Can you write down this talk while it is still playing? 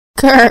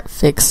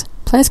KRFYX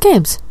plays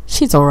games.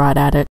 She's alright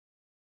at it.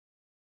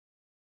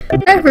 Hey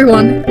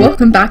everyone,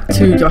 welcome back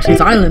to Yoshi's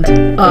Island.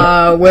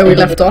 Where we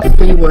left off,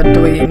 we were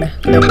doing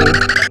level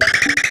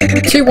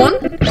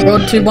 2-1,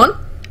 World 2-1,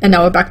 and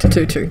now we're back to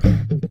 2-2.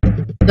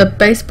 The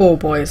baseball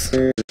boys.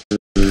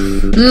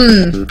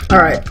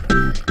 Alright.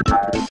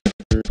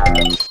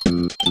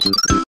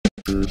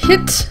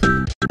 Hit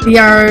the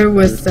arrow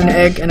with an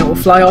egg and it will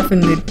fly off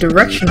in the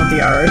direction of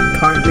the arrow,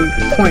 currently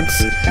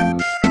points.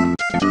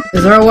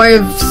 Is there a way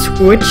of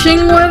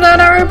switching where that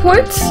arrow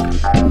points?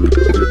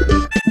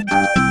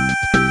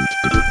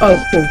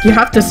 Oh, cool. You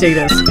have to see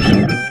this.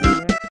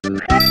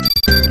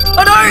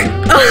 Oh no!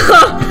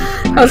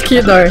 That was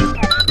cute though.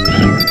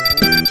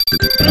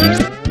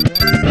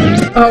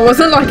 Oh, it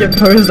wasn't like it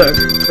posed a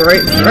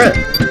great threat.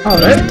 Oh,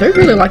 they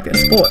really like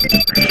this sport.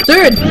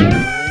 Dude!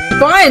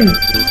 Fine!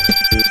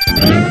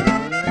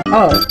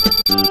 Oh.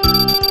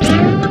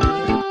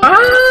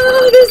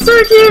 Ah, they're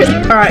so cute!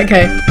 Alright,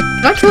 okay.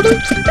 Can I kill them?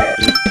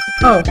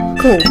 Oh,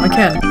 cool, I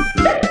can.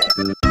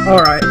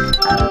 Alright.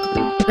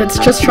 Let's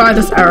just try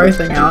this arrow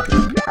thing out.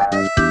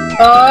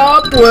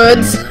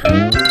 Upwards!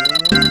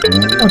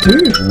 Oh,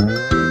 dude.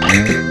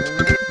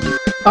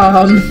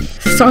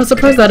 So I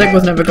suppose that egg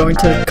was never going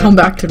to come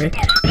back to me.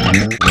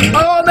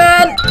 Oh,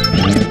 man!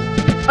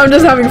 I'm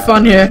just having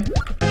fun here.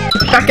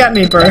 Back at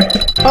me, bro.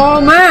 Oh,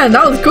 man,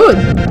 that was good!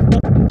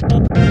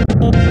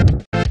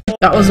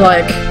 That was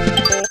like...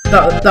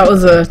 That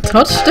was a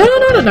touchdown?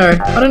 I don't know.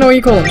 I don't know what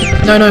you call them.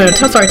 No.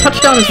 Sorry,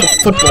 touchdown is for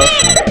football.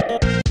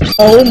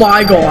 Oh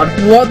my god,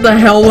 what the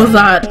hell was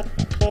that?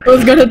 It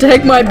was gonna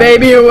take my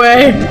baby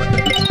away!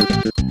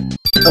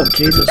 Oh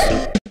Jesus.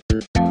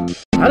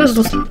 That is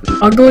just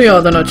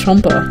uglier than a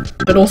chomper,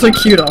 but also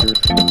cuter.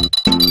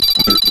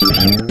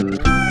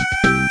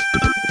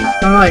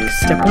 Can I like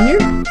step on you?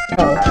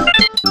 Oh.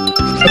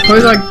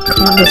 Suppose I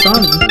can't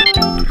disarm them.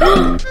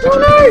 Oh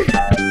no!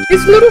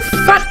 These little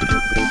fat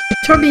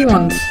chubby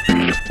ones.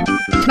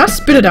 Can I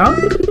spit it out?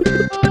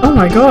 Oh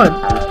my god.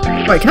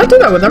 Wait, can I do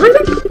that with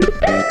everything?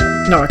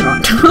 No, I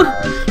can't.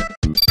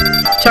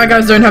 Chat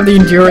guys don't have the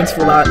endurance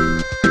for that.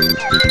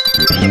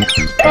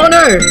 Oh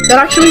no! That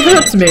actually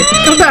hurts me!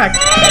 Come back!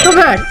 Come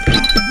back!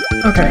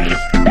 Okay.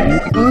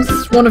 As long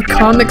as one of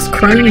Karmic's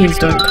cronies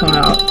don't come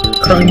out.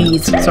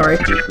 Cronies, sorry.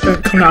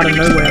 Don't come out of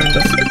nowhere in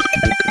this.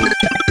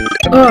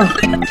 Oh.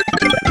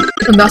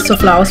 And that's the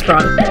flower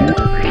sprout.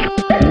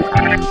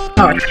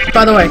 Oh,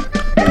 by the way.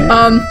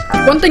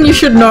 One thing you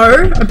should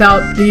know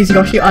about these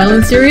Yoshi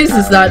Island series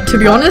is that, to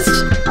be honest,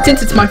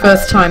 since it's my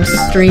first time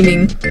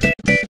streaming,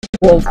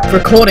 well,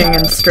 recording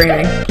and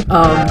streaming,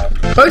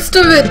 most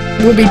of it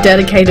will be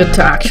dedicated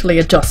to actually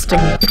adjusting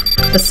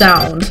the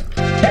sound,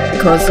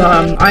 because,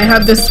 I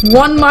have this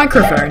one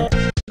microphone,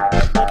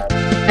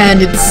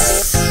 and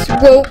it's,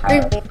 well,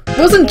 it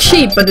wasn't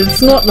cheap, but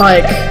it's not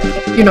like,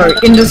 you know,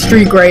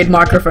 industry-grade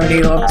microphone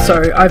either,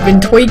 so I've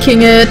been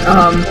tweaking it.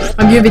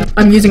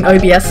 I'm using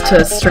OBS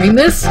to stream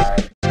this,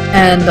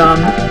 and,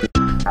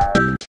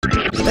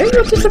 do they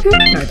not disappear?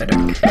 No, they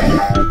don't.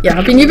 Yeah,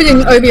 I've been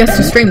using OBS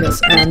to stream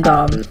this, and,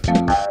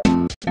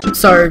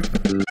 so,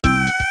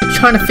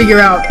 trying to figure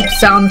out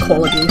sound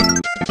quality,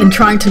 and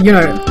trying to, you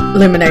know,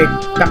 eliminate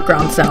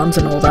background sounds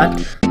and all that.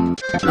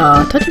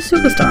 Touch a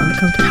superstar and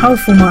become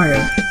powerful Mario.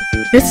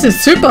 This is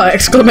super!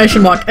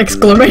 Exclamation mark!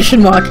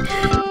 Exclamation mark!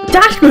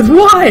 Dash with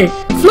Y!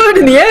 Float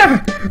in the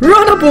air!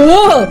 Run up a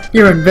wall!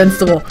 You're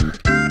invincible.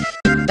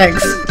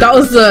 Thanks. That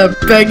was the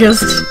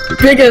biggest,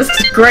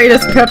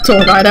 greatest pep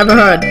talk I'd ever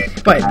heard.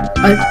 Wait,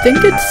 I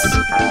think it's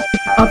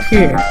up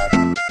here.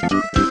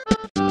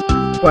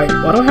 Wait,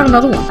 why do I have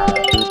another one?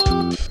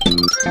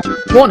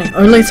 Warning,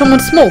 only someone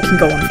small can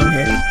go on from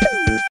here.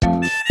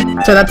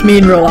 So that's me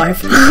in real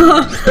life.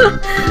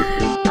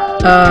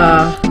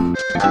 Alright.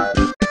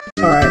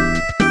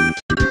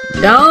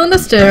 Down the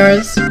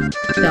stairs.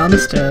 Down the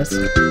stairs.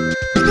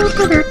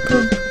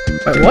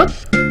 Wait, what?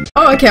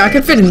 Oh, okay, I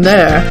can fit in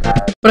there.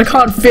 But I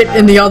can't fit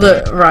in the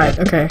other... Right,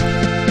 okay.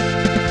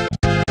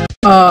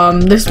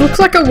 This looks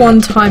like a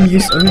one-time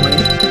use only.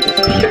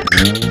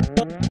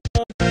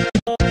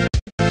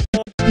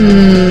 I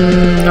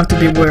have to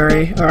be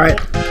wary.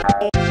 Alright.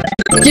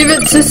 Give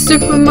it to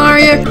Super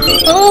Mario!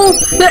 Oh!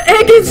 The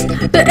egg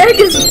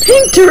is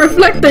pink to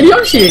reflect the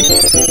Yoshi!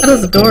 That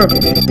is adorable.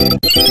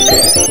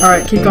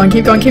 Alright, keep going,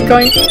 keep going, keep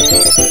going.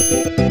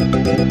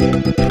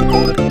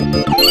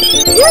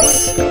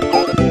 Yes!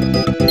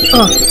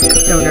 Oh,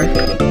 there we go.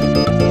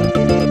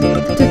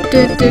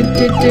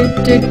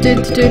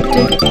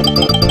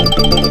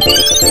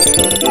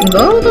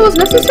 Oh, that was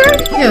necessary?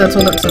 Yeah, that's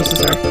all that's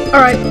necessary.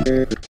 Alright.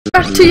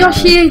 Back to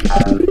Yoshi!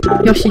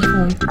 Yoshi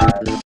form.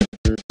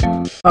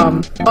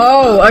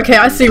 Oh, okay,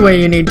 I see what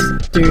you need to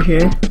do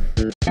here.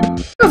 You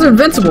guys are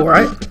invincible,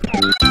 right?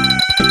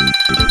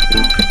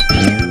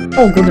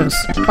 Oh, goodness.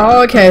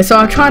 Oh, okay, so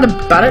I'm trying to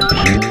bat it.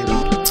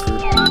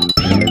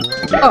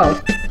 Oh.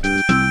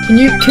 Can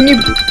you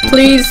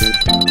please...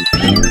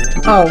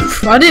 Oh,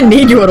 I didn't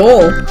need you at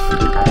all.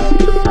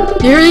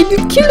 You're a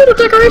cute little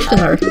decoration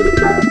though.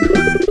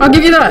 I'll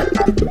give you that.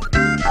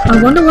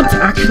 I wonder what's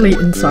actually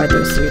inside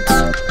those suits.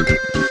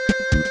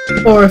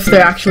 Or if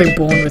they're actually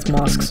born with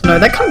masks. No,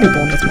 they can't be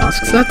born with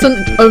masks. That's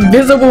an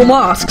invisible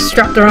mask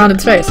strapped around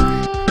its face.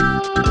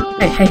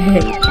 Hey, hey,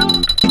 hey.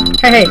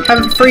 Hey, hey,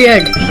 have a free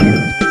egg.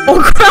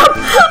 Oh, crap!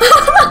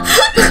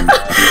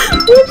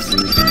 Oops.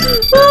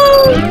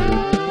 Oh.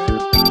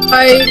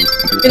 I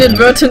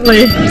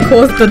inadvertently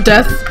caused the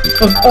death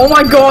of— oh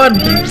my god!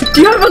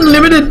 Do you have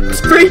unlimited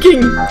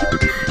freaking—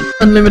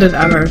 unlimited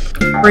ammo?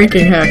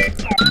 Freaking heck.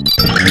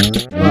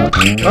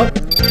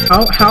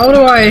 Well, how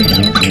do I—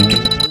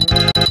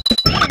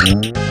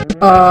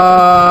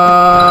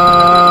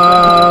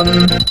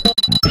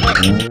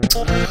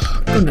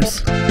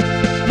 goodness.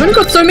 I've only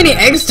got so many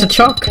eggs to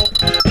chuck.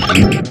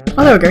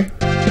 Oh, there we go.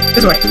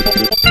 This way.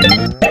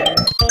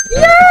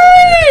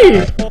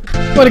 Yay!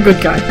 What a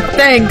good guy.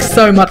 Thanks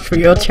so much for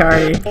your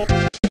charity.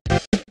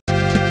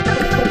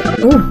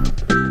 Oh.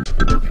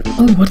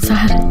 Oh, what's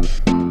that?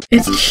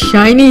 It's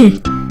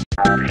shiny.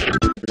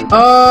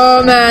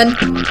 Oh, man.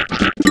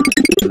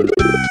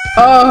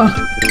 Oh,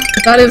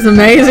 that is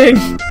amazing.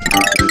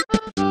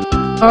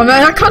 Oh,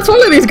 man, I can't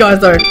swallow these guys,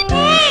 though.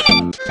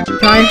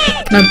 Can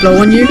I blow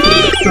on you?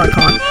 No, I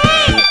can't.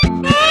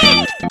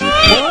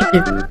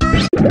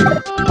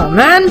 Oh,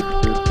 man.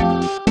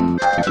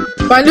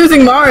 By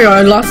losing Mario,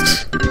 I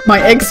lost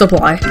my egg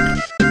supply.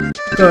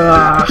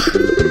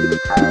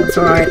 That's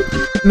alright.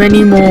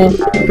 Many more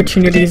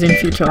opportunities in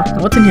future.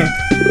 Now, what's in here?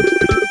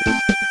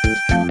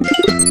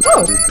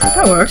 Oh,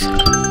 that worked.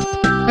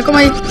 I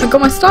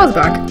got my stars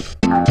back.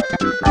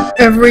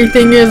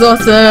 Everything is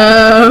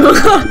awesome.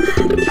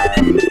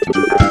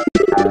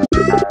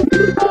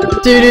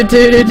 Do do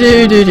do do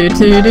do do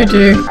do do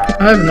do.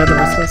 I have another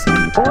restless.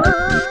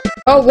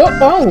 Oh, what?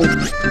 Oh!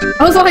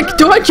 I was like,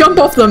 do I jump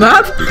off the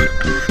map?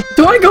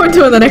 Do I go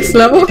into the next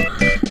level?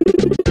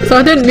 So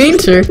I didn't mean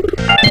to.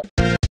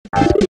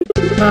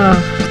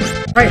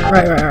 Right.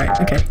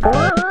 Okay.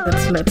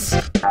 Let's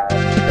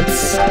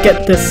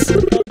get this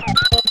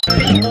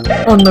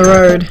on the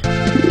road.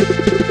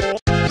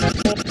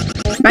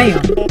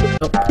 Bam!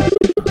 Oh,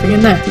 nothing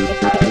in there.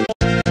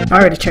 I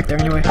already checked there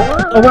anyway.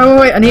 Oh,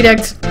 wait, I need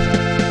eggs.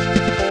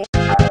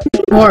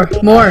 More!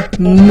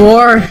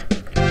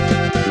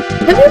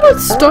 Have you ever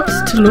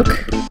stopped to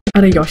look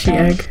at a Yoshi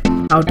egg?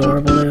 How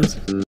adorable it is.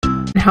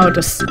 And how it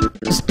just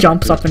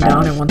jumps up and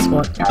down in one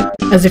spot.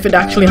 As if it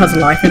actually has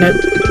life in it.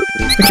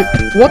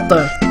 What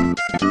the?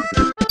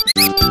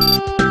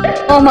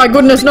 Oh my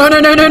goodness, no!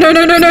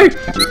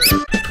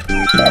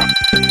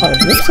 Oh,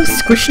 whoops, I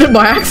squished it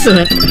by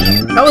accident.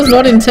 That was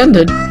not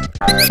intended.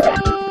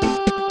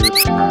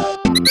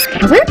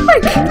 Are they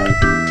like—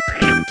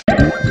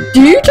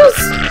 do you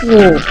just—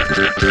 whoa.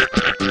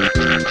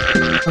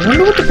 I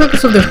wonder what the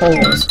purpose of this hole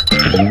was.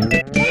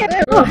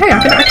 Oh, hey, I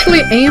can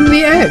actually aim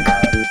the egg.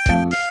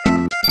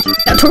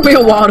 That took me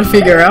a while to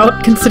figure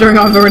out, considering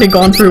I've already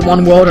gone through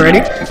one world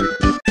already.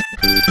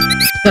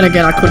 Then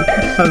again, I could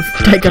have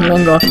taken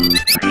longer.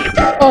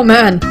 Oh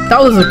man, that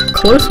was a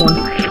close one.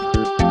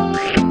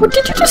 What,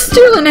 did you just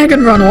steal an egg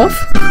and run off?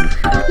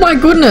 My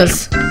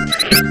goodness.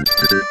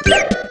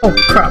 Oh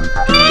crap.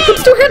 You could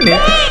still hit me.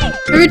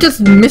 Maybe it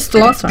just missed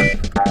last time.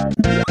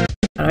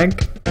 That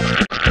egg.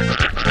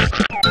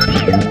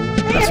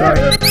 That's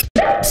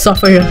right.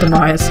 Suffer your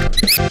demise.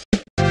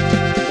 I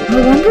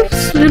wonder if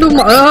this little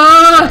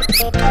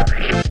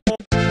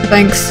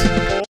Thanks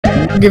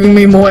for giving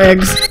me more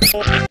eggs.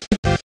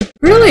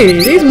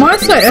 Really? These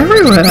mice are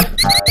everywhere.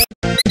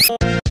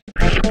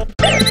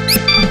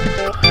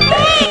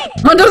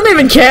 I doesn't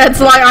even care. It's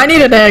like, I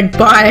need an egg.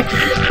 Bye.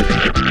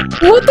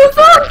 What the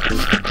fuck?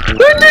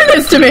 Don't do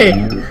this to me.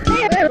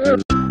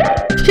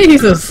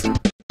 Jesus.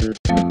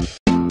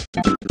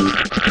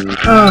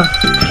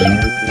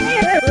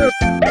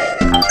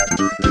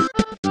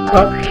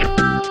 Well,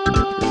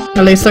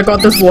 at least I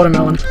got this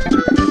watermelon.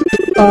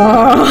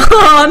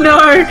 Oh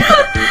no!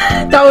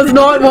 That was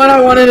not what I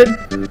wanted it—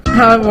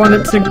 how I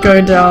wanted to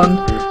go down.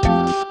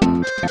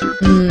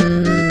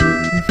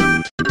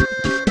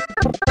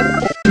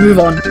 Move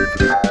on.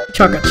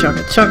 Chug it.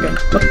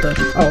 What the—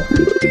 oh.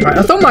 Right,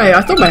 I thought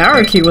my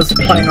arrow key was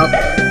playing up.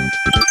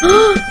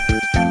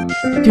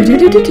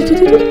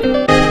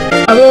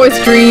 I've always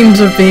dreamed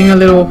of being a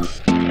little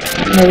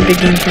more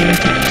digging thing.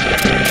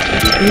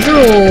 These are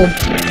all—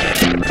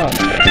 oh.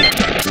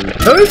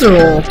 Those are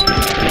all—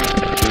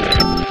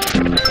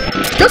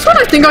 just when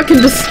I think I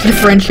can just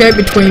differentiate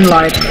between,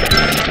 like,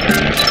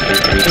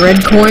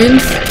 red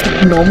coins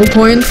and normal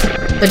coins,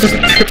 they just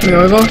trip me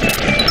over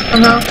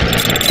somehow.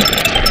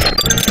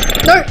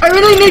 No, I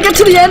really need to get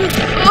to the end!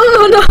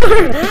 Oh no!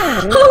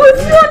 I was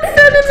 1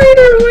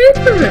 centimeter away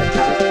from it!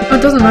 Oh,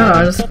 it doesn't matter,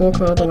 I just walk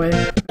all the way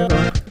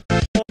over.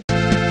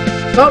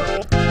 Oh!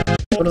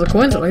 What are the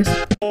coins at least?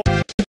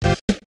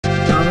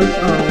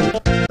 Oh,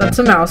 that's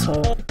a mouse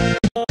hole.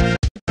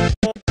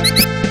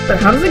 But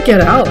how does it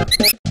get out?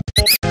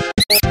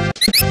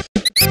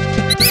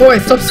 Boy,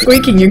 stop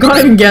squeaking, you can't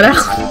even get out!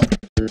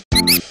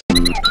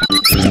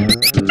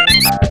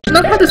 I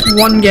love how this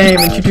one game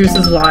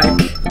introduces like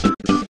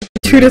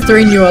 2 to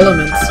 3 new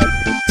elements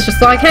It's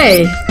just like,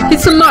 hey, hit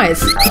some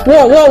mice.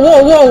 Whoa, whoa,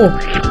 whoa, whoa!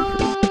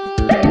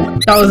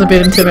 That was a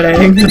bit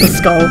intimidating with the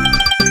skull.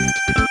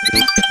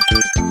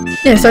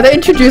 Yeah, so they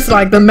introduced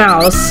like the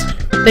mouse.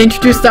 They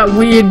introduced that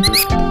weird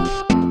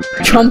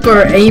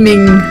chomper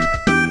aiming,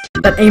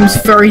 that aims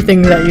furry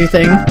things at you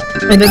thing.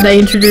 And then they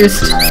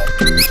introduced...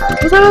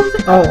 What was that other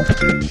thing? Oh,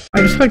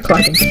 I just heard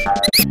clacking.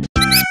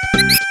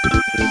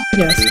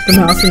 Yes, the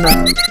mouse and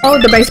the... Oh,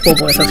 the baseball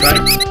boys, that's right.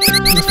 I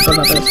just forgot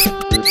about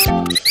those.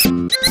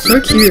 So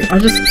cute. I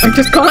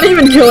just can't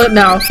even kill it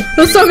now.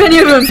 There's so many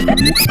of them!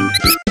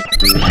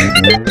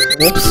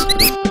 Whoops.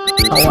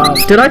 Oh wow.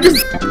 Did I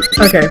just...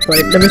 Okay,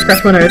 wait, let me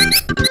scratch my nose.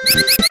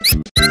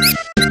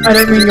 I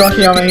don't mean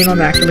Yoshi, I mean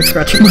I'm actually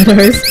scratching my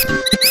nose.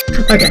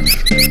 Okay.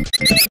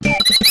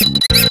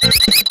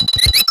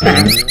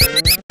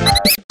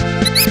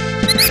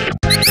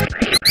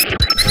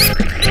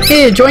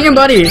 Here, join your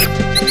buddy!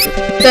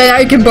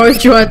 There, you can both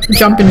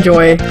jump and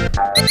joy.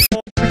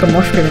 Like a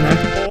mosh pit in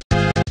there.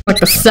 Like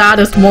the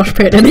saddest mosh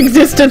pit in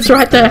existence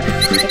right there.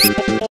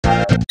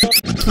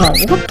 Oh,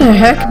 what the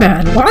heck,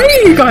 man? Why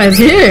are you guys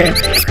here?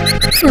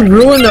 To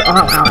ruin the...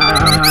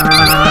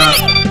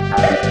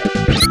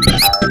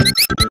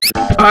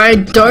 I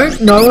don't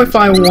know if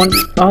I want...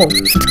 Oh,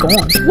 it's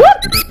gone. What?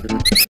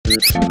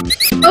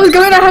 I was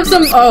going to have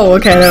some... Oh,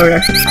 okay, there we go.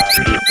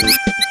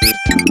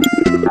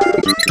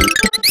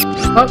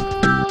 Oh,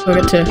 do I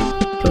get to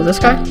kill this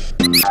guy?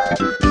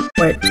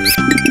 Wait.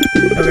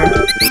 Okay.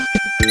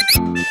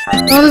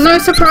 Oh, there's no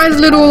surprise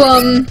little,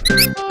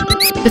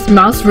 This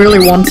mouse really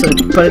wants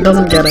it, but it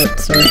doesn't get it,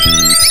 so...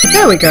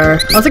 There we go.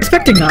 I was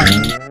expecting that.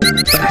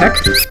 What the heck?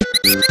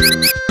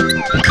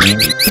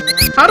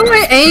 How do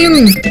I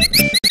aim?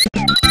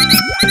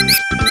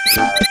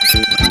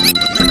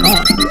 I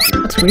can't.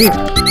 That's weird.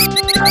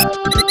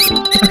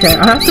 Okay,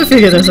 I have to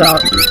figure this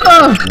out.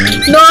 Oh!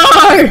 No!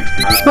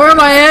 Where are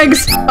my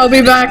eggs? I'll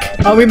be back.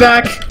 I'll be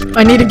back.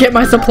 I need to get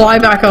my supply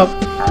back up.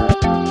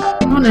 I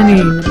don't want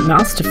any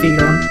mouse to feed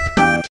on.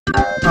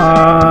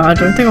 I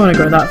don't think I want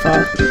to go that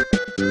far.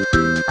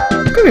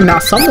 There could be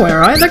mouse somewhere,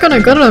 right? They're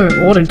gonna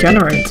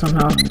auto-generate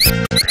somehow. Oh,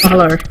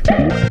 hello.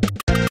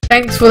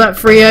 Thanks for that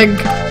free egg.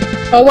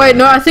 Oh wait,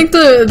 no, I think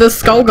the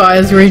skull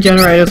guys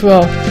regenerate as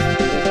well.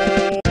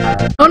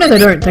 Oh no, they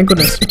don't, thank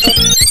goodness.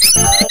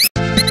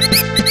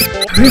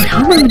 Really, how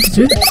am I meant to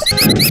do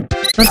this?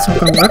 That's not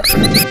gonna work.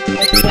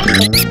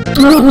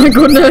 Oh my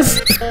goodness!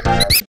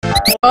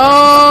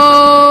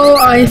 Oh,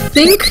 I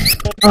think...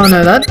 Oh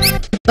no,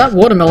 that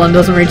watermelon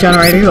doesn't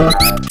regenerate either.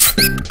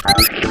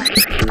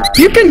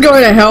 You can go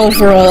to hell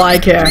for all I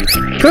care.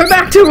 Go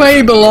back to where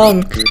you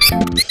belong.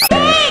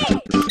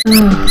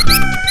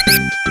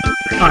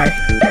 Hi.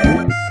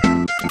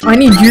 I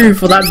need you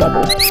for that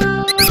bubble.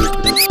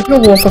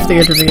 You'll walk off the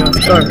edge of the earth.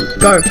 Go.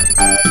 Go.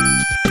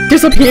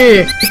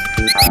 Disappear!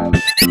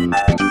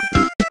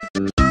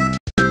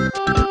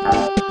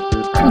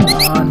 Come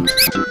on.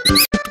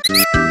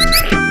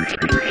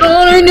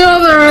 Oh,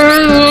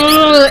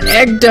 another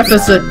egg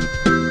deficit.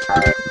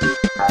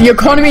 The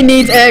economy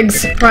needs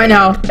eggs right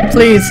now.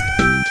 Please.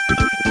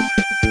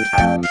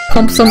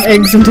 Pump some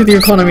eggs into the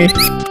economy.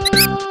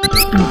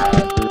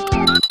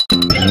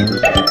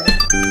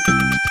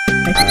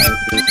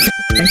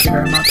 Thank you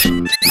very much.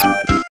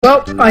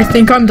 Well, I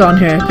think I'm done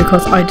here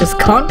because I just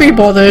can't be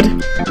bothered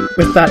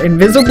with that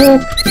invisible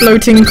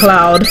floating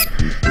cloud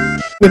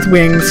with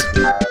wings.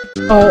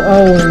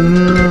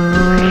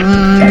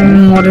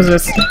 What is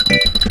this?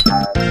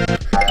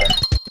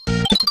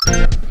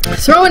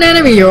 Throw an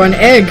enemy or an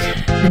egg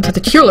into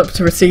the tulip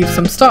to receive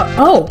some stuff.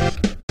 Oh!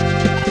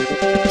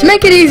 To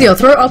make it easier,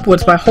 throw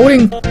upwards by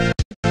holding...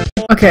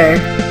 Okay.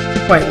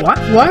 Wait, what?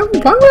 Why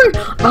would I...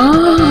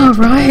 Ah,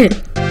 right.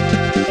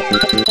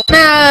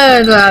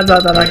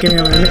 Give me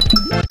a minute.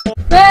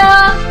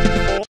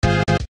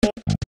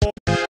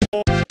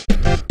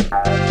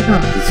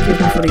 Oh, excuse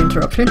me for the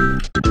interruption.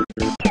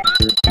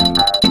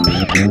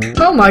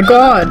 Oh my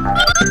god!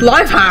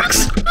 Life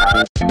hacks!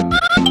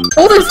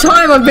 All this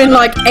time I've been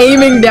like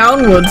aiming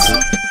downwards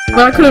when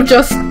I could have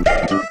just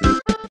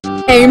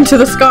aimed to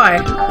the sky.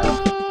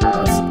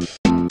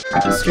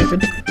 That's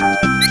stupid.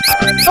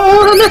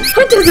 Oh no!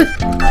 I did it!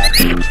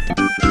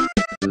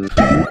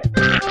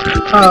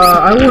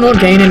 I will not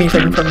gain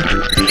anything from...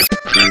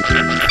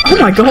 Oh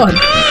my god!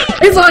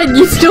 It's like,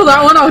 you steal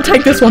that one, I'll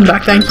take this one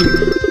back, thank you.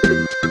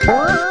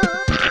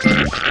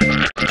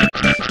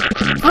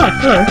 Oh,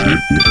 hello.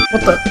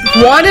 What the...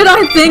 Why did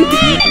I think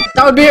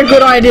that would be a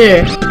good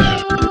idea?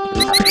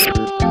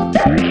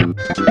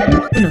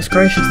 Goodness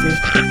gracious, these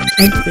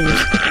egg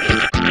thieves.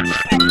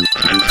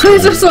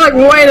 He's just like,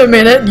 wait a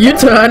minute, you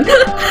turn.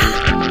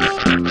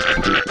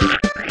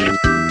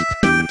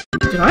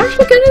 Did I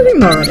actually get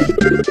anything already?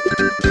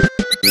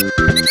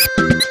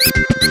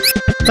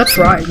 That's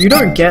right, you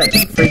don't get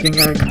a freaking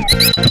egg.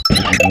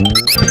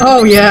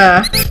 Oh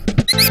yeah.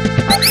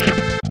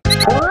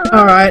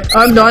 Alright,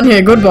 I'm done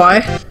here,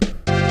 goodbye.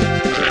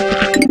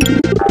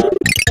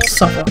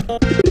 Suffer.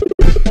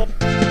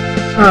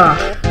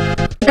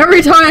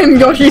 Every time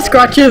Yoshi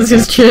scratches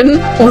his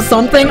chin or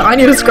something, I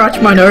need to scratch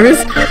my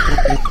nose.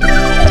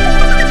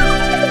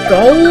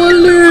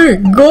 Golly!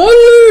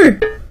 Golly!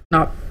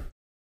 No.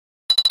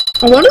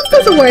 I wonder if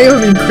there's a way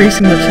of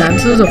increasing the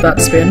chances of that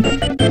spin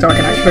so I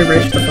can actually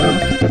reach the flower.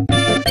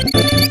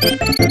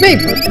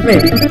 Maybe.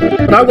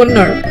 But I wouldn't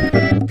know.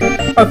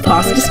 A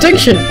past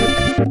distinction!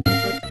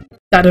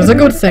 That is a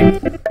good thing.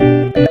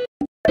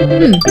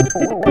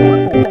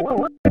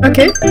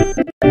 Okay.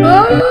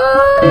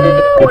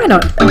 Why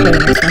not? Okay,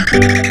 that's fine.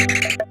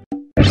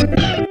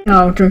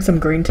 I'll drink some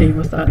green tea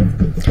with that.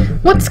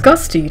 What's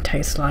Gusty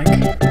taste like?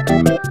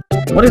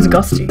 What is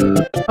Gusty?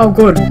 Oh,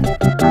 good.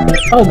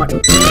 Oh my...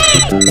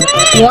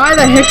 Why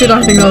the heck did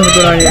I think that was a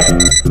good idea?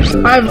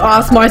 I've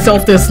asked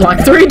myself this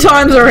like 3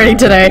 times already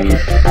today.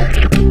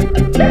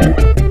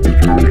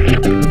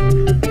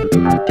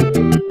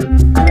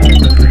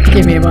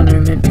 Give me a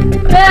moment.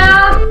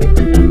 Yeah.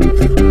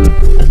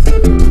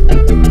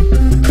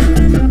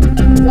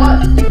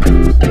 What?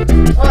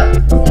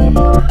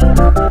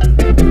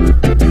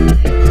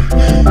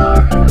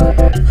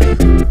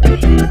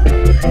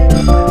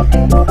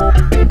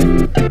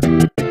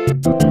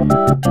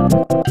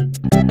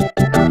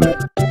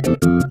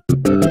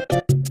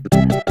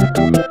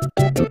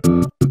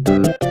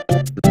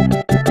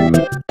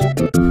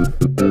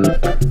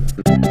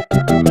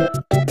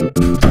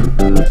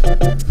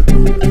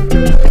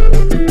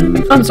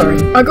 I'm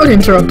sorry, I got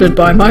interrupted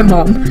by my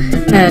mom,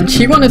 and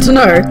she wanted to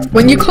know,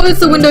 when you close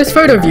the Windows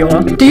Photo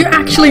Viewer, do you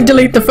actually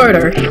delete the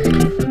photo?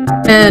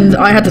 And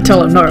I had to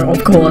tell her no,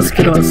 of course,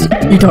 because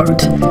you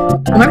don't.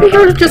 Or maybe I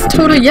would have just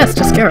told her yes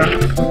to scare her.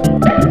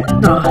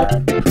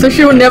 So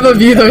she will never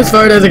view those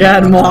photos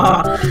again.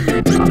 Mwah.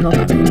 I'm not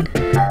that mean.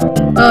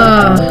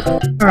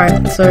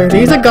 Alright, so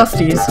these are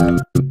Gusties.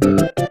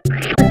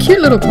 A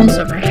cute little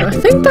concept, actually. I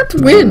think that's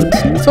wind.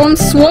 So I'm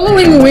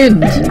swallowing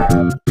wind.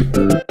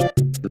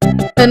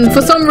 And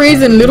for some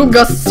reason, little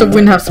gusts of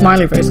wind have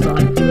smiley faces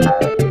on.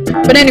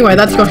 But anyway,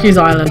 that's Yoshi's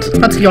Island.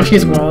 That's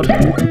Yoshi's world.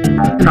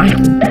 And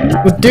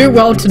I would do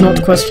well to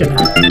not question it.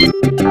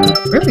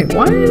 Really?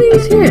 Why are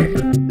these here?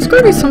 There's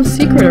gotta be some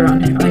secret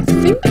around here. I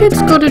think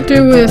it's got to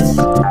do with...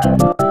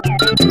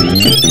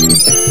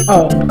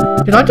 Oh,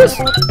 did I just...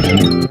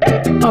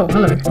 Oh,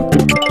 hello.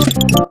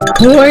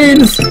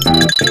 Coins!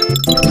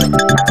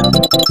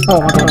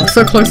 Oh my god, I was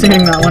so close to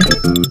hitting that one.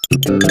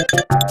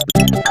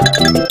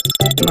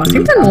 Oh, I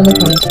think they're normal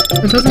coins.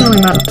 It doesn't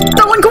really matter.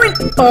 That 1 coin!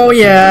 Oh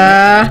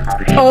yeah!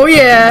 Oh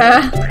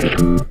yeah!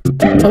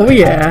 Oh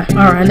yeah.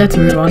 Alright, let's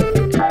move on.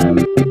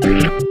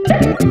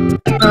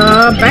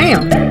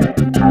 Bam!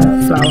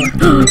 Flower.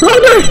 Oh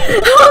no!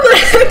 How the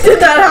heck did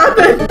that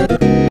happen?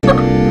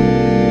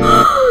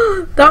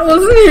 That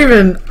wasn't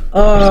even...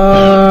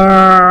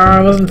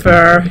 it wasn't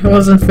fair. It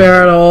wasn't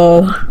fair at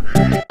all.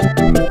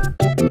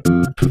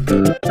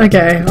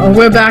 Okay,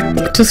 we're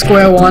back to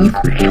square one.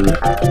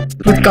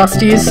 With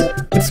Gusties,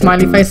 with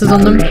smiley faces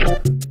on them.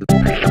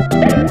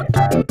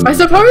 I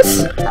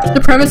suppose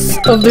the premise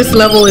of this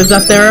level is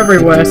that they're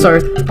everywhere, so...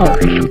 Oh.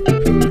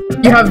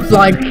 You have,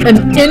 like,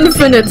 an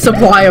infinite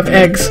supply of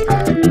eggs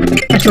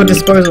at your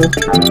disposal.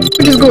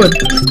 Which is good.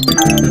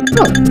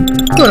 Oh,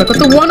 good, I got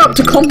the 1-up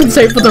to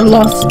compensate for the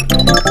lost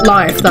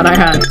life that I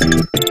had.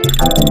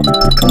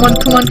 Come on,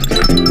 come on.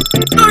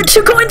 Oh,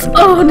 2 coins!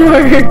 Oh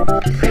no!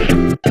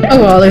 Oh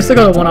well, they still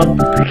got a 1-up.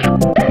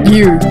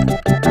 You.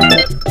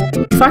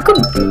 If I could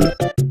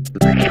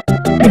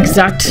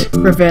exact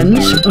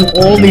revenge on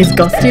all these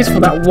Gusties for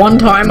that one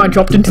time I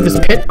dropped into this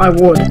pit, I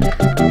would.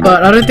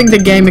 But I don't think the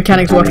game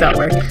mechanics work that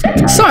way.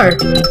 So,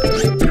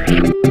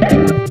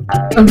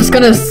 I'm just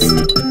gonna,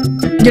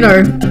 you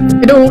know,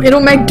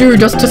 it'll make do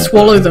just to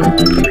swallow them.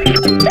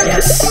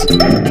 Yes.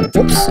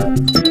 Whoops.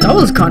 That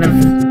was kind of...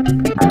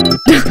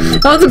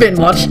 that was a bit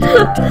much.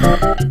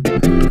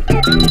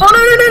 Oh no!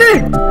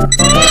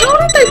 How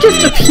did they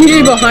just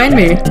appear behind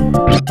me?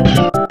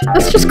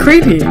 That's just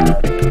creepy.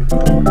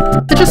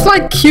 They're just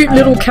like cute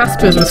little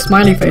Caspers with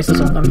smiley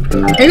faces on them.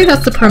 Maybe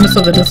that's the premise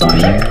of the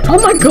design. Oh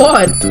my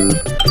god!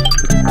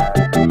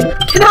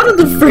 Get out of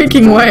the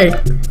freaking way!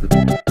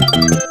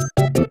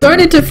 Don't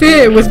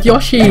interfere with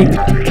Yoshi...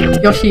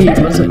 Yoshi...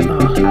 what is it?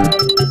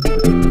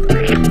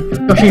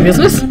 Yoshi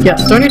business?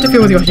 Yes, don't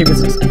interfere with Yoshi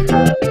business.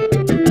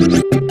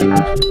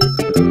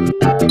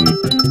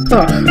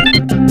 Ugh.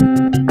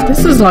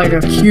 This is like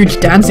a huge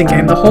dancing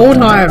game the whole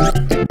time.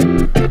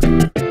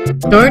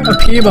 Don't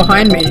appear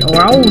behind me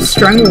or I will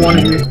strangle one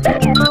of you.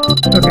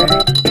 Okay.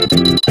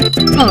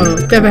 Oh,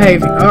 they're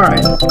behaving.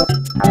 Alright.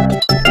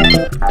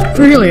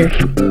 Really?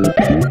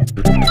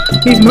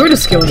 These motor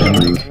skills are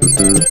like...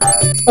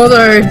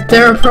 Although,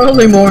 there are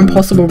probably more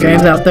impossible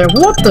games out there.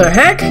 What the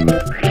heck?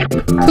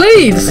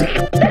 Please!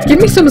 Give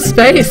me some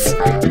space!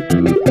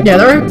 Yeah,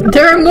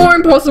 there are more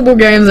impossible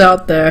games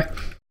out there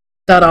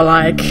that are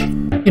like,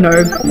 you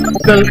know,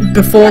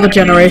 before the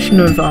generation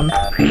of,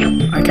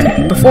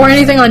 okay, before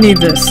anything I need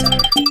this.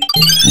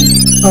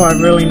 Oh, I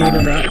really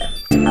needed that.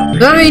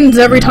 That means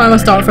every time I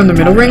start from the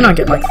middle ring I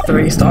get like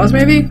 3 stars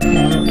maybe?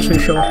 I'm not too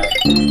sure.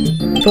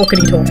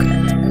 Talkity talk.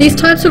 These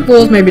types of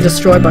balls may be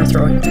destroyed by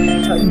throwing.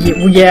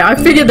 Yeah, I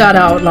figured that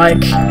out,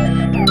 like...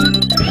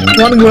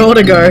 1 world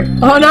ago.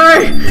 Oh no!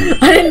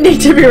 I didn't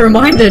need to be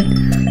reminded.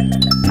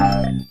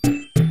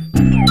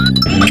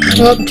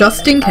 Well,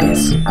 just in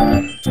case.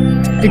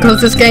 Because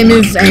this game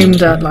is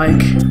aimed at,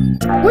 like...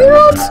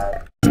 4-year-olds?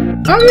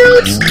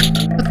 5-year-olds?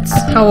 That's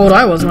how old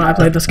I was when I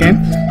played this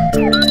game.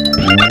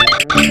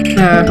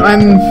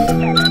 I'm...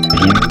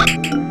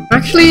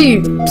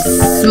 actually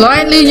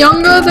slightly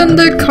younger than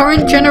the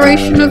current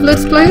generation of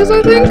Let's Players,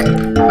 I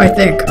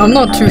think. I'm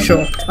not too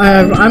sure.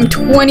 I'm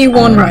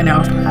 21 right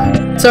now.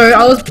 So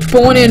I was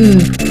born in...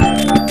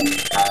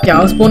 yeah,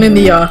 I was born in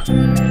the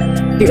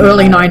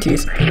early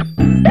 90s.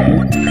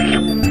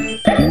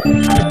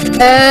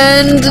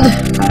 And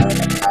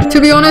to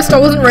be honest, I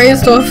wasn't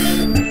raised off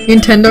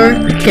Nintendo,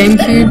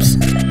 GameCubes,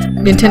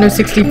 Nintendo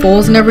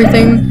 64s and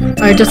everything.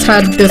 I just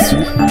had this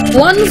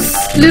one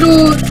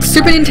little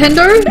Super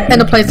Nintendo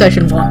and a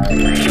PlayStation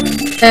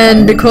 1.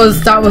 And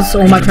because that was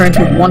all my parents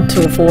would want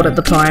to afford at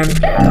the time,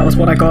 that was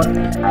what I got.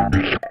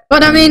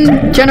 But I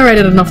mean,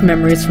 generated enough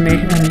memories for me,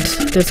 and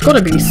there's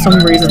gotta be some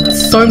reason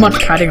there's so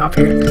much padding up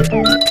here.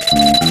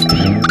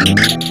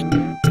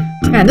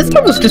 Man, this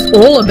level's just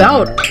all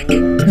about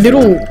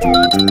little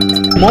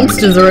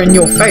monsters that are in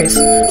your face.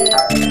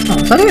 Oh,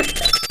 is that it?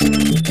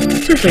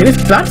 Seriously, these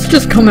bats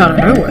just come out of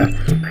nowhere.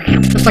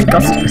 Just like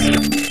gusties.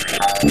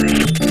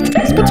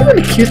 These bats are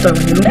really cute though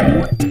when you look at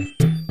them.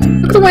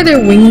 Look at the way their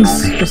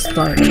wings just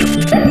like...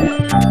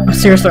 oh,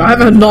 seriously, I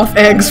have enough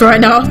eggs right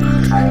now.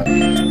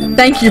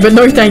 Thank you, but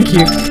no thank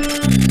you.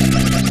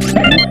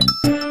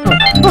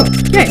 Oh,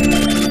 yay.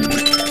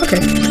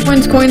 Okay,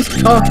 coins.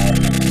 Oh,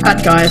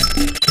 bat guys.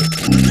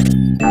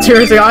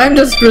 Seriously, I'm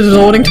just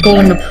resorting to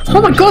calling them.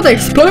 Oh my god, they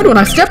explode when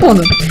I step on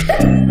them!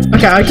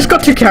 Okay, I just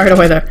got too carried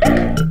away there.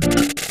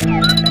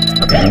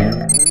 Okay.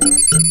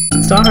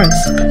 Stars.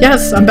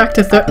 Yes, I'm back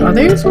to are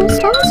these all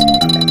stars?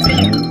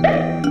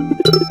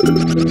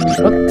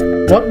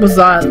 What was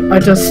that? I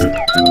just,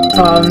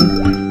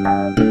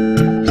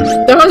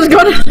 that was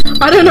gonna,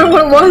 I don't know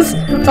what it was!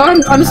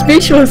 I'm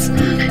speechless!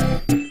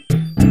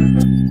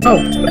 Oh!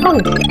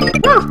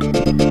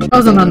 That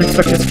was an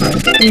unexpected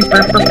surprise.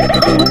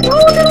 Oh,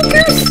 little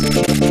goose!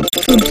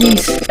 Little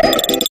geese.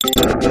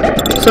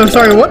 So,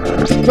 sorry, what?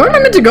 Where am I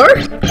meant to go?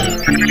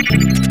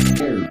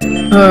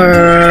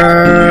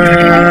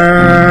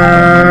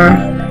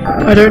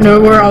 I don't know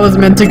where I was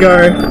meant to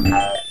go.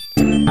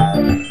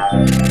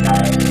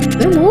 Is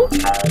there more?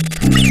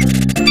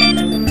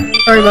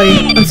 Sorry, buddy.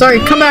 I'm sorry,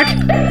 come back!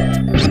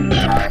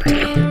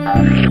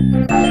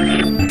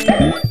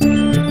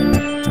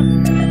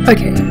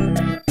 Okay.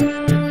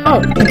 Oh,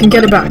 I can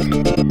get it back.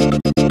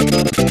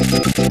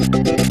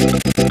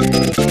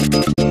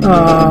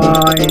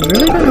 I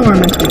really don't know where I'm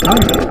meant to be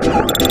going.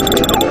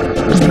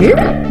 In here?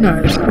 No,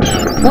 there's no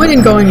point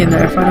in going in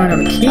there if I don't have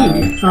a key.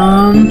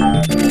 I'll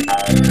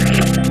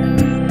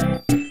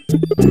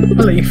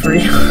let you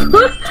free.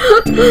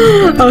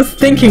 I was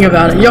thinking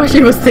about it.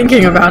 Yoshi was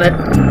thinking about it.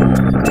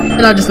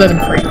 And I just let him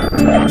free.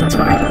 That's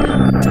fine.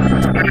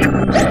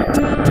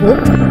 Oh.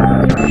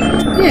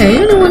 Yeah,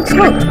 you know what's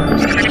up.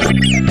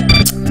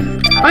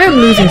 I am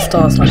losing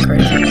stars like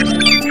crazy.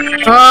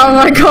 Oh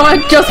my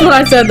god, just when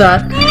I said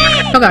that.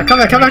 Come back.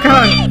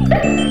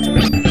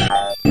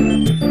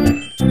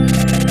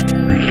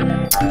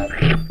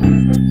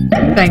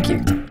 Thank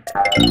you.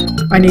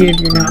 I needed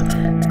you now.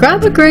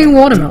 Grab a green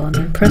watermelon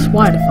and press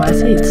Y to fire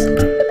seeds.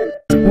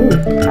 Ooh.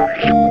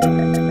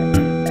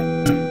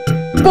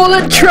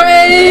 Bullet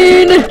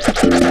train!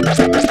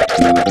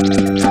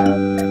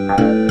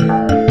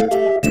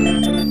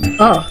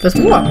 Oh, there's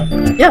more.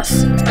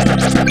 Yes.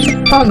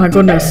 Oh my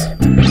goodness.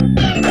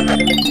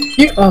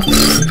 You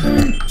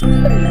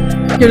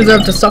you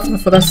deserve to suffer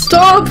for that.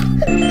 Stop!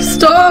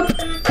 Stop!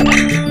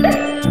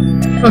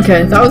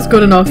 Okay, that was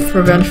good enough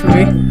revenge for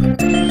me.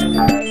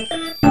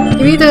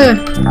 Give me the...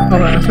 oh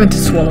right, I was meant to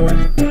swallow it.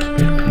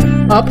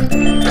 Up.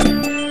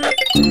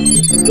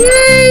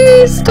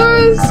 Yay!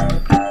 Stars!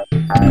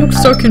 I look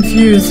so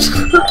confused.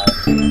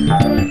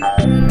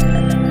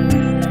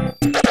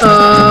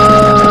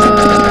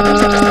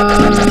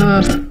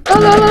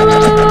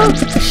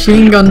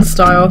 Machine gun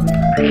style.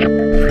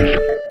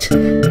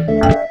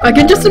 I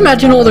can just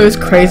imagine all those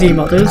crazy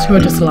mothers who are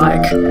just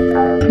like,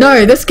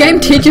 no, this game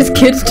teaches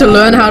kids to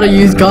learn how to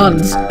use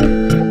guns.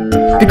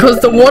 Because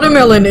the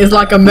watermelon is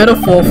like a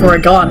metaphor for a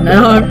gun,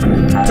 and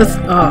it just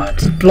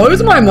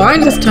blows my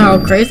mind as to how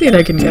crazy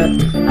they can get.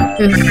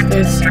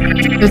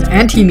 There's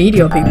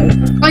anti-media people.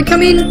 Like, I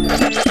mean,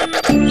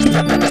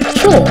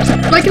 sure.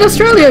 Like in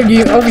Australia,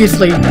 you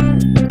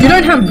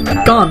don't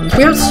have guns.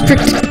 We have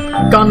strict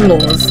gun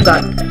laws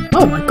that,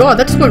 oh my god,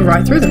 that just went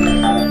right through them.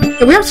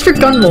 Yeah, we have strict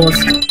gun laws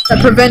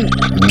that prevent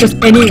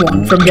just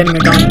anyone from getting a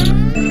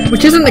gun,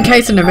 which isn't the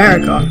case in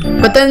America.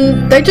 But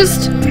then they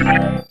just,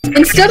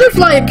 instead of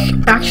like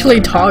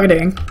actually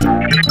targeting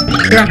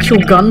your actual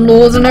gun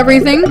laws and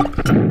everything,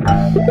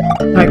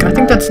 like I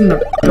think that's in the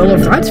Bill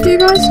of Rights for you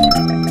guys?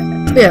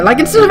 Yeah, like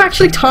instead of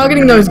actually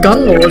targeting those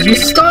gun laws, you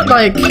start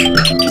like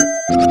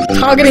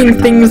targeting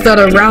things that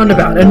are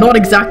roundabout and not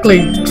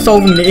exactly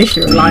solving the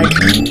issue. Like,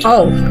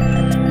 oh,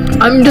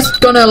 I'm just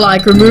gonna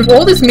like remove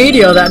all this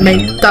media that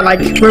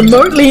like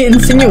remotely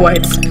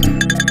insinuates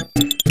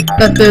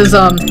that there's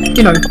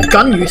you know,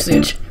 gun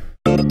usage.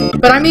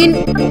 But I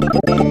mean,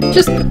 that's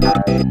just,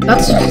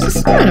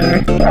 I don't know,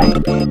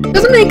 it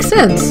doesn't make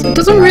sense. It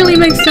doesn't really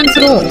make sense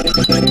at all.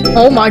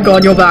 Oh my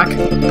god, you're back.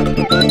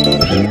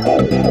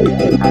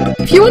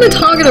 If you want to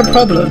target a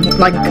problem,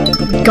 like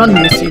gun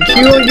usage,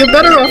 you're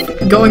better off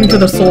going to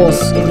the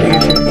source of the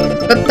issue.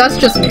 But that's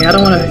just me. I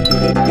don't want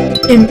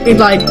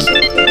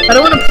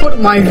to put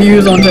my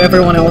views onto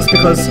everyone else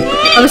because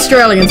I'm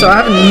Australian, so I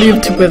haven't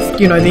lived with,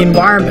 you know, the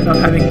environment of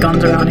having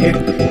guns around here.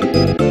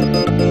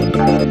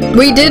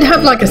 We did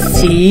have like a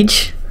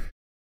siege,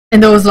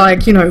 and there was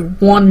like, you know,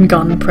 one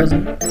gun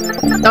present.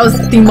 That was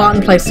the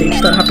Martin Place siege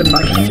that happened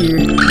like a few...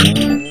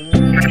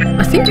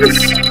 I think it was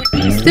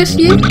this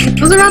year? It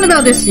was around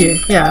about this year,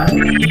 yeah.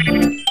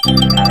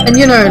 And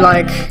you know,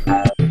 like...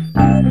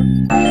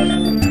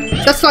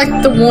 That's like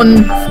the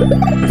one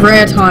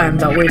rare time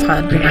that we've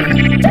had, you know,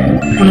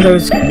 one of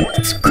those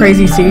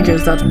crazy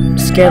sieges that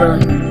scare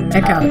the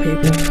heck out of people.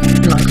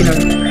 And like, you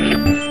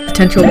know,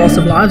 potential loss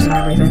of lives and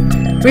everything.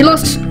 We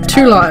lost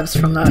 2 lives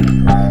from that.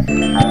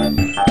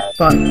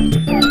 But,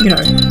 you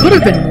know, could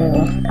have been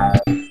more.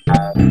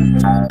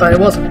 But it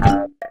wasn't.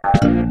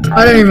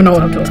 I don't even know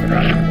what I'm talking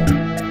about anymore.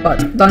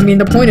 But, I mean,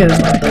 the point is,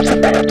 like,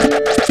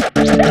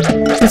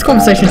 this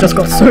conversation just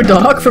got so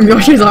dark from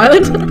Yoshi's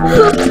Island.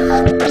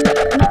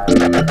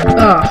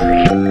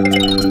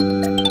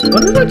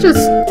 What did I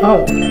just...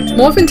 Oh.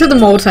 Morph into the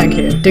mole tank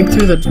here. Dig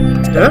through the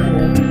dirt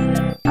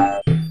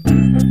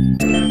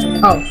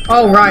wall.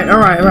 Oh, right,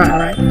 alright.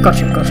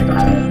 Gotcha. Okay.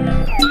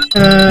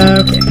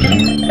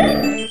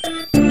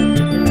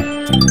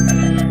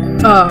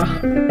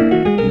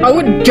 I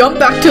would jump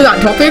back to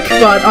that topic,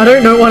 but I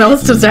don't know what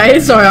else to say,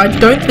 so I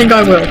don't think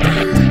I will.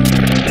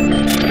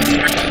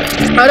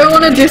 I don't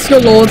want to diss your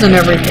laws and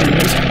everything.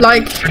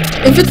 Like,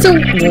 if it's a...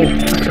 Whoa,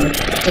 actually,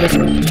 this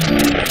way.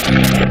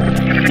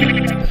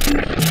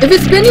 If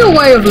it's been your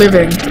way of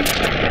living,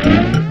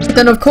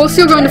 then of course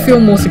you're going to feel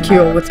more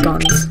secure with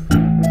guns.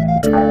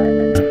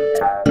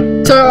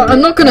 So I'm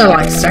not gonna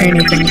like say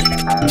anything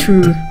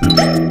too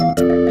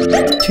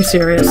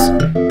serious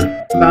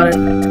about it,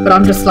 but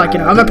I'm just like, you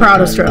know, I'm a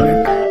proud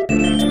Australian.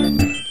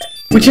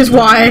 Which is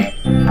why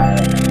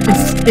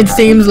it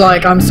seems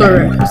like I'm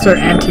so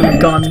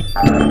anti-gun.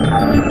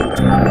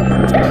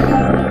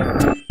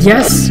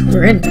 Yes,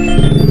 we're in.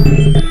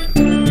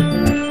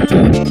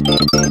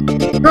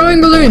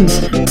 Throwing balloons.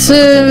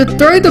 To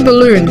throw the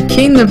balloon,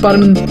 keying the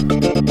button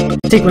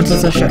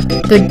sequences are shown.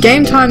 The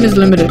game time is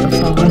limited.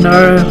 Oh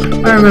no,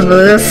 I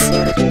remember this.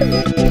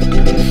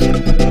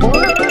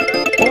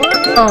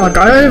 Oh my god,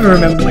 I don't even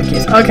remember my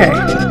keys. Okay,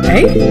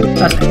 A?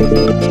 That's A.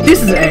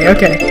 This is A,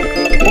 okay.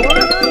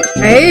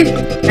 A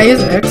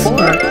is X,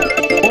 alright.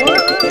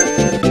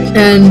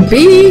 And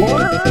B...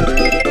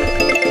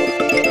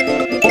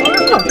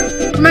 Oh,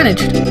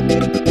 managed.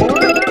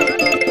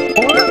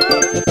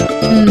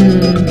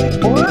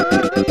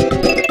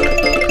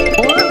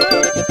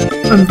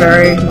 I'm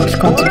very much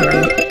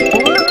concentrating.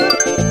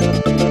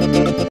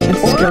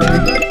 It's killing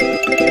me.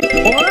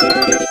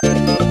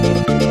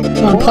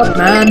 Come on, pop,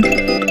 man.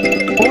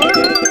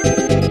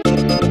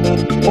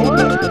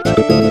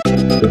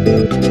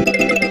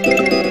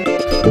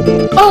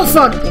 Oh,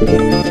 fuck!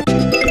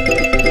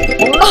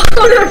 Oh,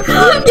 no!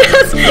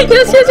 Yes!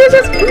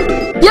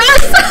 Yes!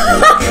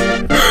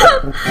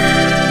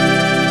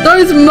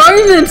 Those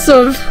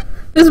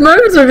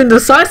moments of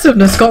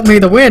indecisiveness got me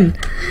the win.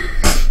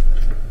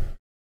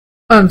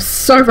 I'm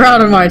so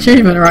proud of my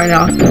achievement right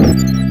now.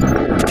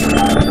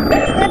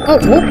 Oh,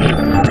 whoop.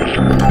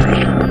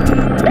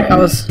 That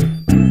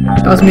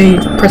was me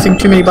pressing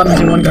too many buttons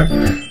in one go.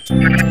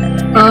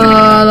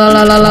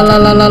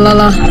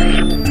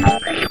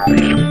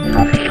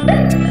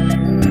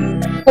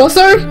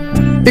 Also,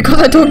 because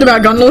I talked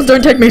about gun laws,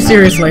 don't take me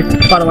seriously.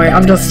 By the way,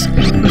 I'm just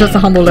a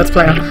humble Let's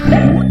Player.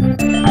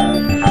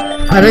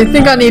 I don't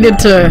think I needed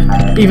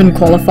to even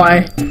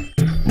qualify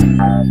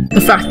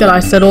the fact that I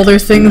said all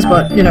those things,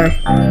 but, you know,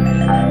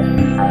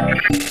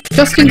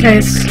 just in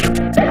case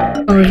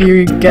some of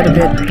you get a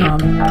bit,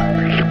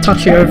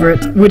 touchy over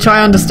it, which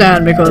I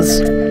understand because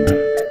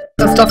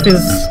that stuff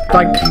is,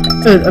 like,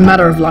 a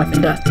matter of life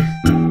and death.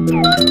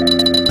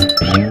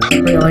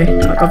 Really.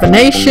 Like, of a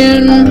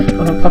nation,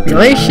 of a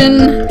population,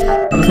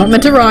 that was not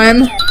meant to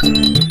rhyme.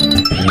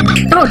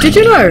 Oh, did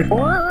you know?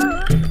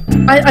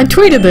 I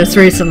tweeted this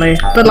recently,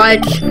 but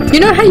like, you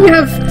know how you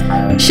have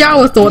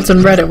shower thoughts on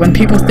Reddit when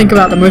people think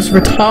about the most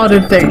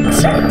retarded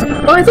things?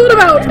 Well, I thought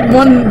about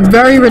one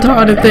very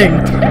retarded thing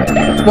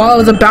while I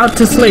was about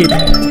to sleep.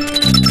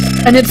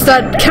 And it's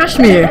that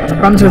cashmere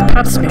rhymes with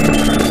pap smear.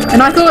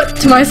 And I thought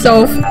to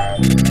myself,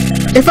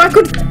 if I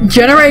could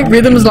generate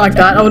rhythms like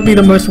that, I would be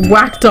the most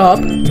whacked up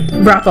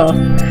rapper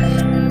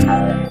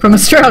from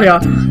Australia.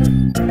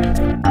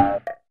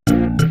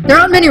 There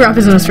aren't many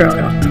rappers in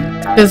Australia.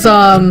 There's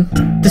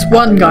this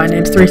one guy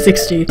named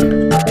 360.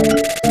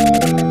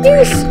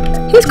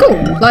 He's cool.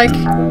 Like,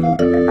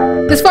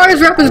 as far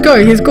as rappers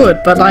go, he's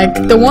good. But like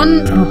the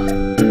one,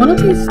 What are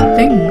these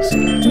things?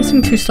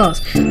 Missing 2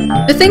 stars.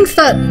 The things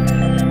that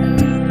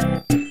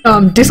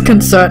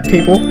disconcert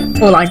people,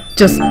 or like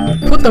just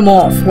put them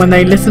off when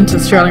they listen to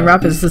Australian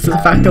rappers is the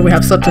fact that we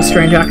have such a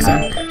strange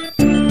accent.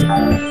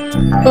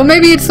 Or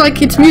maybe it's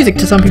like it's music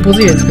to some people's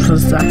ears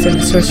because the accent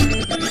is so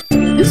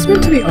This is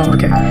meant to be- oh,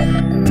 okay.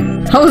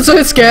 I was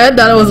so scared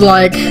that I was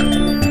like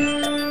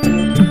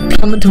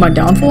plummet to my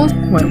downfall.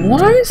 Wait,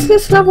 why is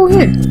this level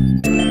here?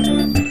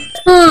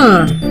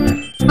 Huh.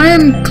 I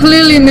am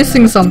clearly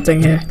missing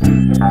something here.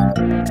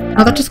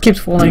 Oh, that just keeps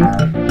falling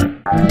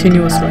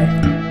continuously.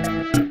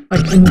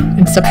 Like in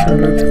Inception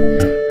loop.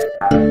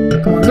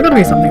 Come on, there's gotta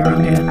be something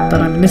around here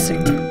that I'm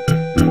missing.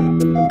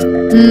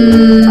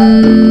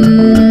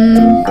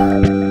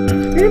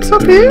 It's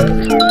up here?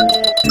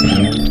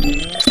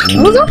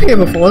 I was up here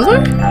before,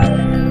 wasn't I?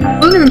 I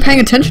wasn't even paying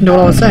attention to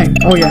what I was saying.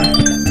 Oh yeah.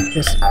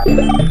 Yes.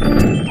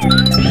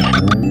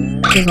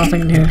 There's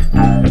nothing in here.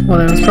 Well,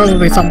 there was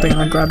probably something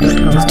and I grabbed it.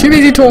 I was too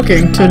busy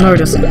talking to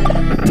notice.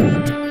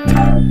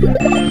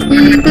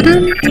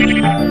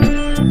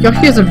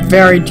 Yoshi is a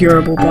very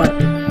durable bot.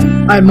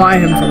 I admire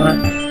him for that.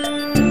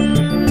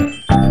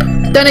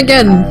 Then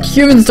again,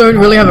 humans don't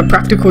really have a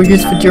practical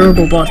use for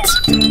durable bots.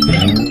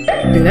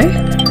 Do they?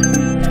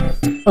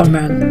 Oh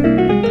man.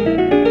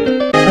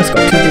 That's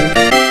got too deep.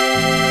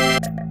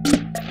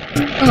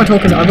 What am I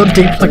talking about? I got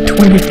deep like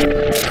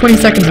 20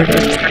 seconds ago.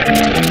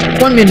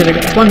 1 minute ago.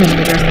 1 minute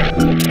ago.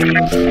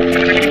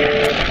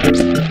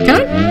 Can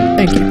I?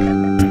 Thank you.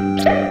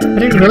 I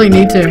didn't really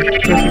need to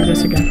go through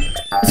this again.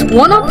 Is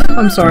 1-up?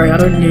 I'm sorry, I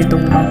don't need the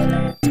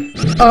 1-up.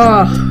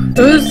 Oh,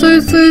 those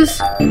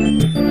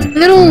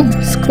little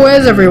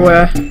squares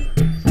everywhere.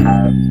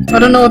 I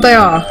don't know what they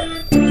are.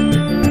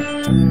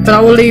 But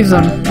I will leave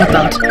them at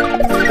that.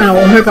 And I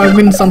will hope I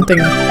win something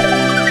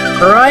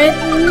right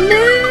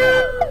now.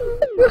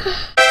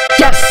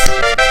 Yes!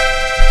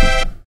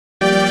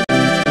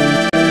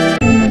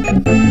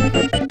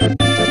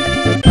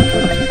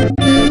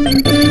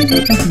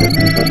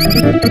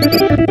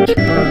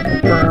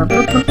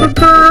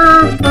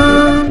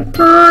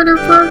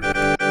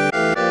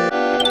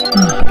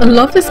 I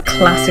love this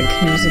classic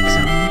music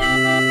sound.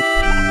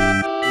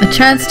 A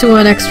chance to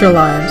earn extra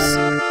lives.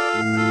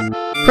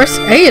 Press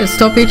A to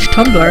stop each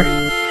tumbler.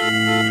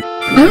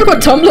 I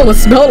forgot Tumblr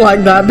was spelled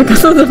like that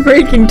because of the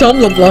freaking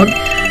Tumblr blog.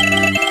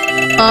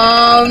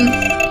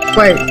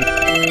 Wait.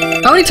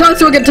 How many times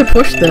do I get to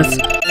push this?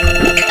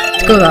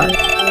 Let's go that.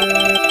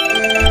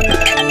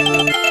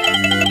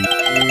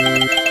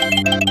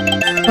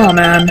 Oh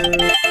man.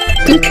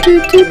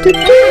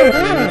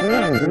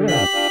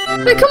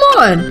 Hey, come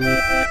on!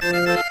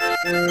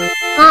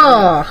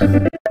 Oh.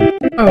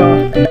 Oh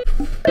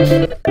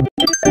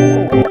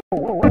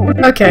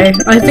well. Okay,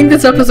 I think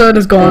this episode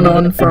has gone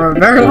on for a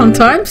very long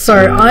time, so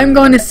I'm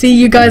going to see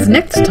you guys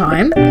next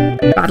time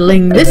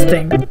battling this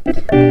thing.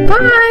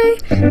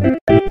 Bye!